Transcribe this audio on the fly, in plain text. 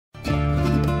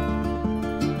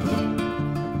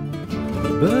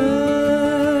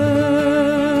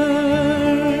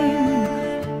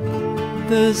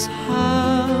this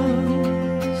house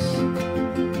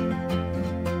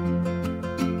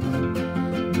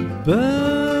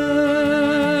burn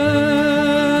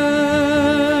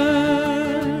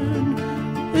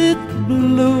it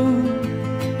blue.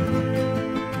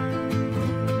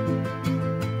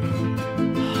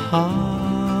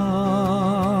 Heart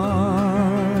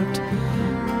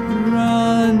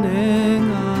running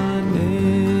on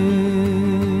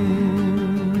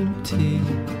empty,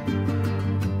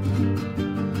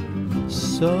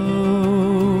 so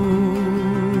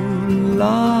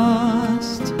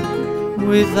lost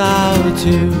without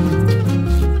you.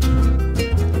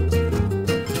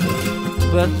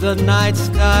 But the night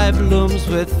sky blooms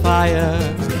with fire,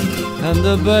 and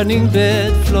the burning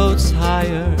bed floats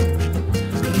higher,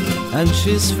 and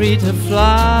she's free to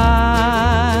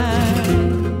fly.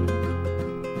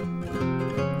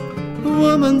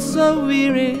 Woman so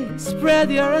weary,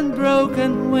 spread your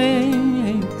unbroken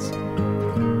wings.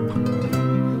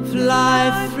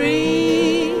 Fly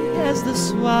free as the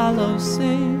swallow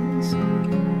sings.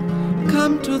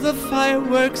 Come to the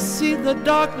fireworks, see the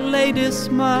dark lady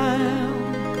smile.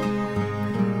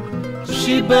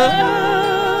 She burns,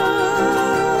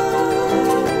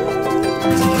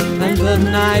 and the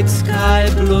night sky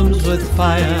blooms with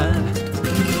fire,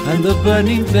 and the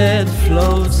burning bed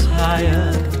floats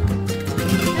higher,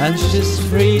 and she's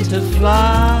free to fly.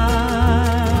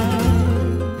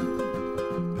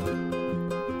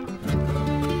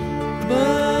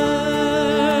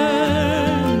 Burn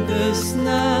this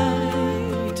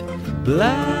night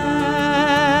black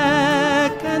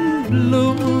and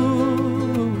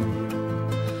blue,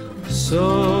 so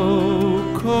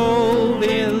cold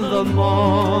in the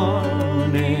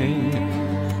morning,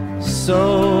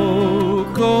 so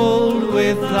cold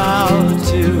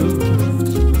without you.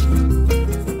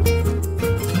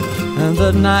 And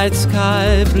the night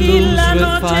sky blooms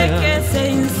with fire,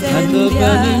 and the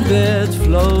burning bed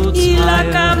floats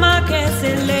higher,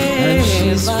 and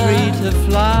she's free to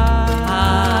fly.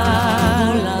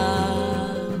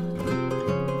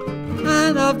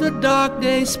 And of the dark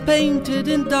days painted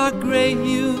in dark gray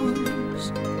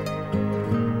hues,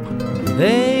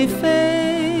 they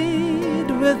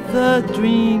fade with the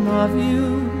dream of you,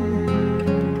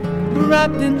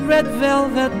 wrapped in red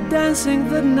velvet, dancing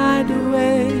the night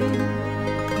away.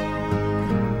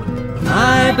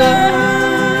 I burn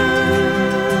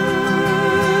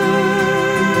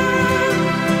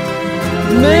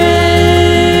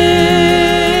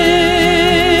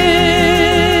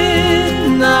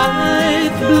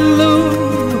midnight blue,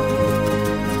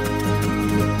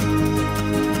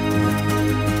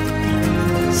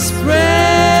 spread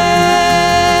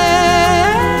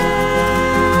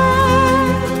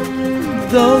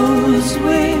those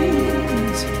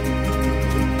wings,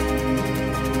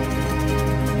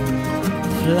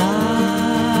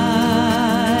 fly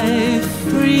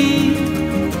free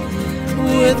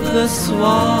with the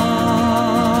swallows,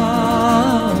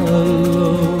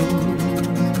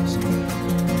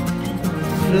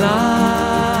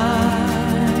 fly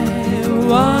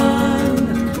one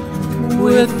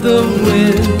with the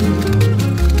wind.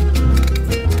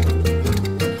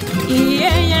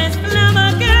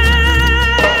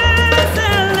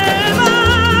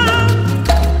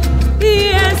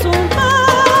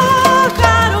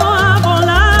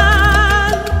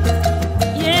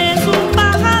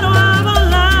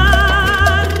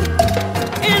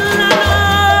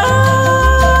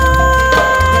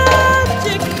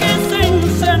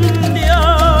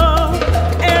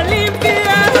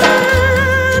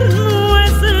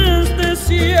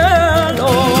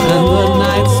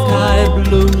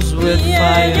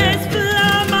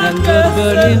 And the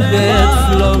burning bed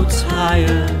floats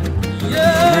higher,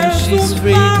 and she's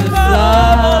free to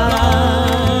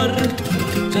fly.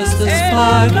 Just a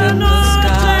spark in the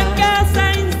sky,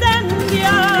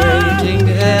 creating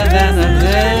heaven and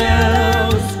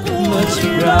hell much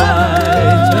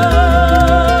brighter.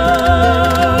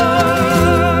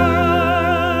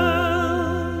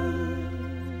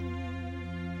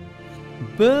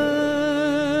 Burn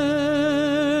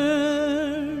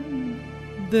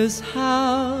this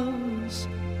house,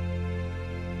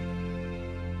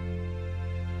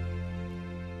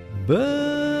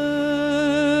 burn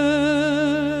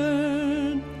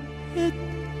it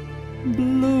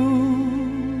blue,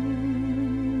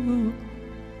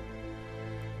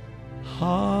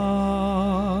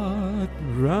 heart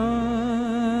running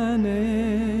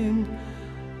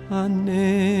on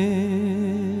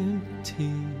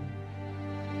empty,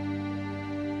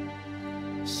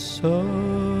 so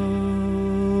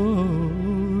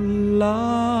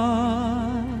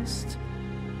lost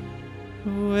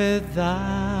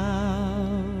without